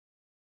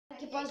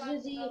Veliki pozdrav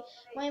ljudi,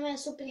 moje ime je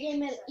Super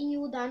Gamer i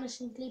u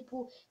današnjem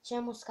klipu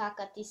ćemo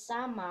skakati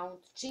sa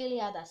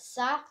MauntChiliada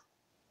sa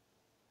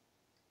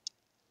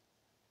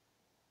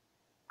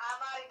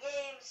Amar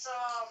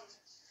Gamesom.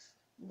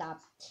 Da.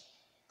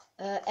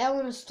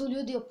 Evo nas tu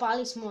ljudi,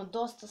 opali smo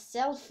dosta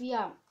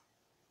selfija.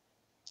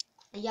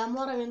 Ja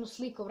moram jednu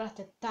sliku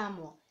vratiti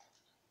tamo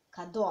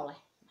ka dole.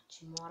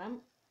 Znači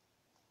moram.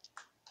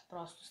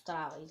 Prosto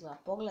strava izgleda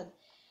pogled.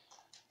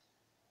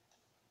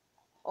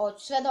 Ovo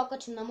ću sve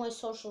dokačim na moj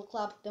social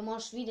club gdje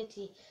možeš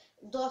vidjeti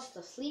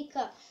dosta slika.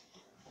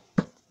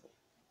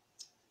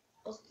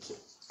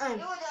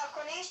 Ljudi,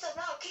 ako niste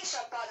znao, kiša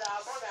pada,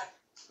 boga.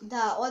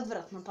 Da,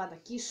 odvratno pada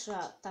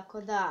kiša,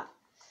 tako da...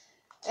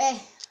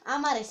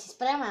 Amare, si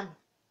spreman?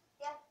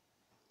 Ja.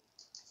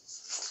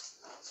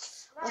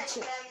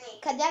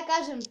 Najspremniji. Kad ja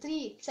kažem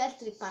 3,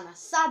 4 pa na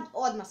sad,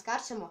 odmah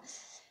skačemo.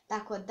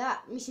 Tako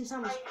da, mislim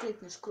samo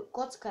klikneš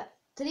kocka.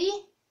 3,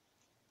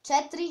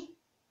 4,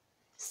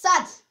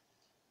 sad!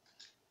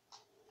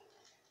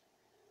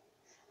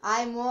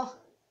 Ajmo.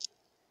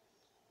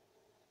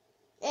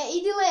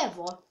 Idi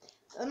levo.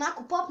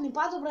 Onako popni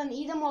padobran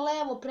i idemo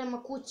levo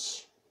prema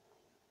kući.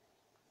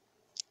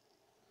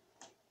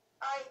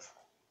 Ajde.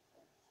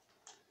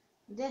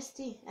 Gdje si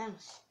ti? Eno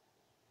si.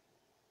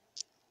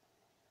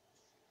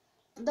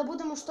 Da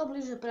budemo što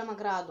bliže prema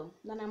gradu.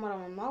 Da ne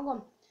moramo mnogo.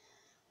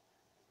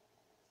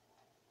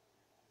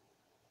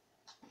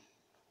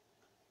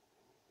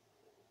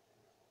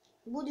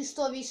 Budi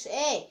što više.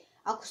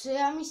 Ako se,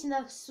 ja mislim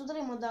da se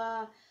sudarimo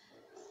da...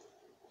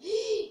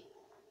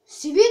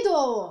 Si vidio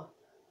ovo?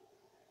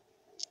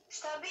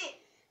 Šta bi?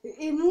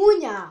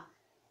 Munja.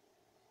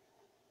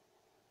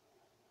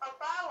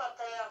 Opala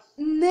te ja.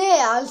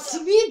 Ne, ali si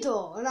vidio?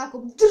 Onako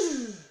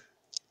drž.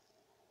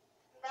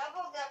 Da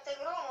Bog da te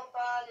grom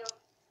opalio.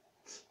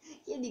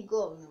 Jedi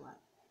govno, man.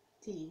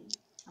 Ti,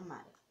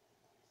 Amare.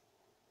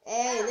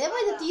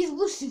 Nemoj da ti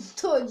izbušim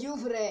to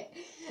đubre.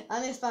 A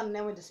ne, stvarno,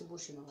 nemoj da se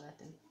bušimo,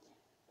 brate.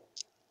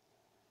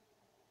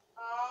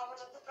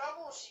 Možda te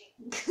probuši.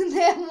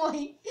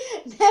 Nemoj,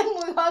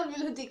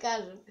 ozbiljno ti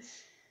kažem.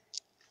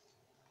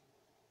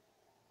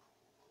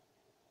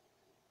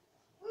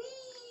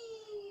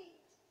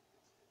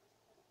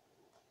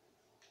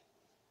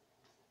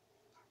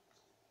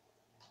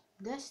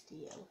 Gdje si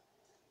ti, evo?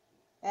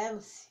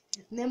 Evo si.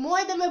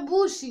 Nemoj da me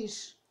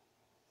bušiš.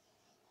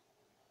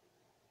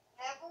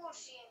 Ne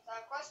bušim,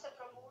 tako ste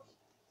probuši.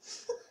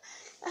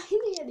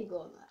 Ajde, jedi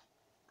govna.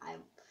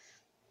 Ajmo.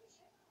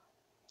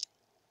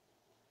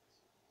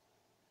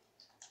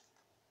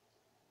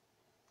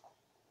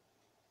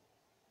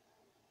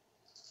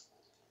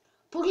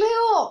 Pogledaj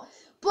ovo!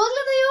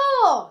 Pogledaj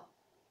ovo!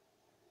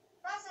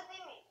 Da se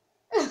dimi.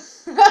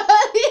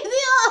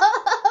 Vidi ovo!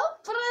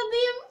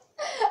 Pradim!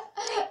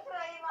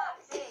 Mikro ima,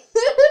 si.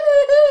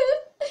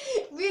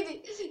 Vidi,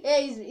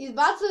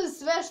 izbacujem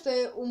sve što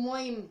je u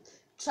mojim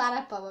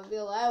čarapama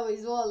bilo. Evo,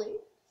 izvoli.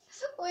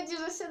 Hoćeš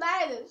da se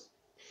najdeš.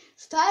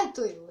 Šta je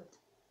to, Ilut?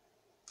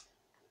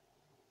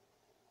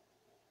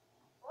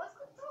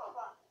 Otkud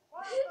toba?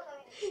 Moram to da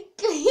vidim.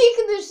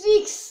 Klikneš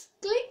X.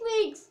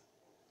 Klikni X.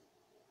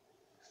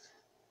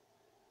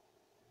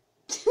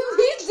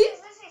 Vidi,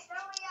 Izliši,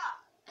 samo ja.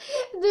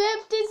 dvije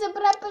ptice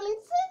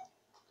prepelice.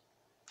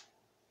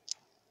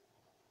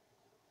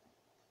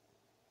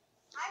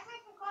 Ajde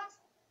klikni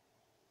kocku.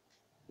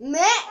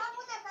 Ne! Šta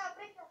bude kada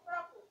prikneš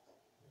propust?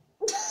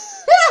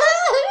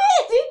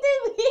 Vidi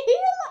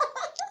debila!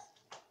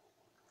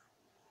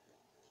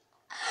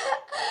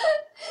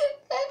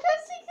 Kakav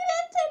si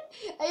kreten!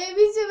 A ja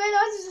mislim mene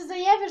hoćeš da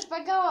zajebeš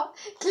pa kao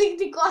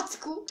klikni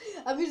kocku.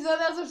 A mislim da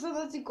ne znam što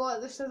znači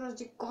kocka. Što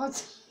znači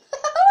kocka.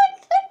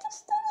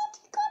 Što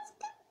znači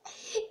kocka?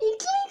 I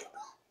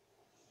kliknu.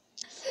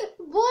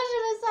 Bože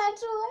me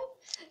sačuvaj.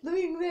 Da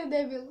vidim gdje je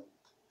debil.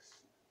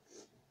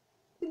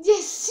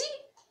 Gdje si?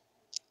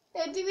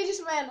 Ti vidiš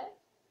mene.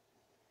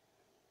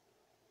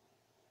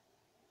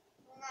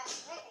 Ne,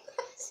 vidi.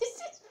 Si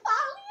se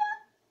spalio?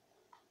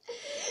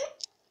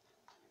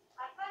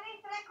 A to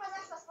nisi rekao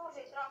zašto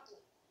služi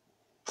propust.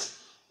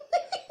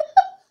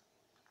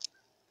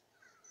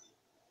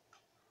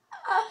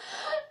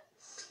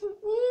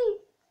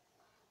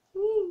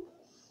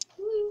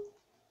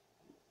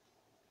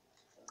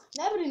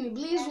 Ne brini,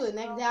 blizu je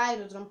negdje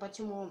aerodrom pa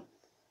ćemo...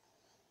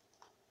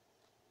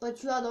 Pa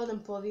ću ja da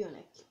odem po avion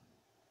neki.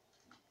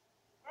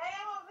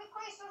 Evo, vi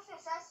koji su ušli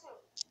sesiju.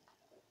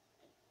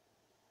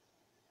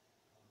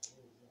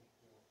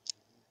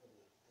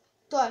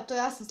 To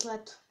ja sam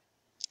sleto.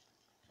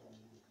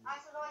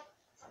 Ajde sad ovaj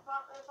se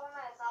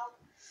pomene za auto.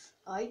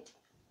 Ajde.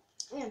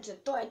 Inače,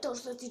 to je to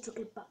što se tiču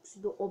klipa.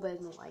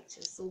 Obavezno like,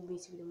 share, sub, mi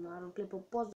se vidimo naravno klipu. Pozdrav!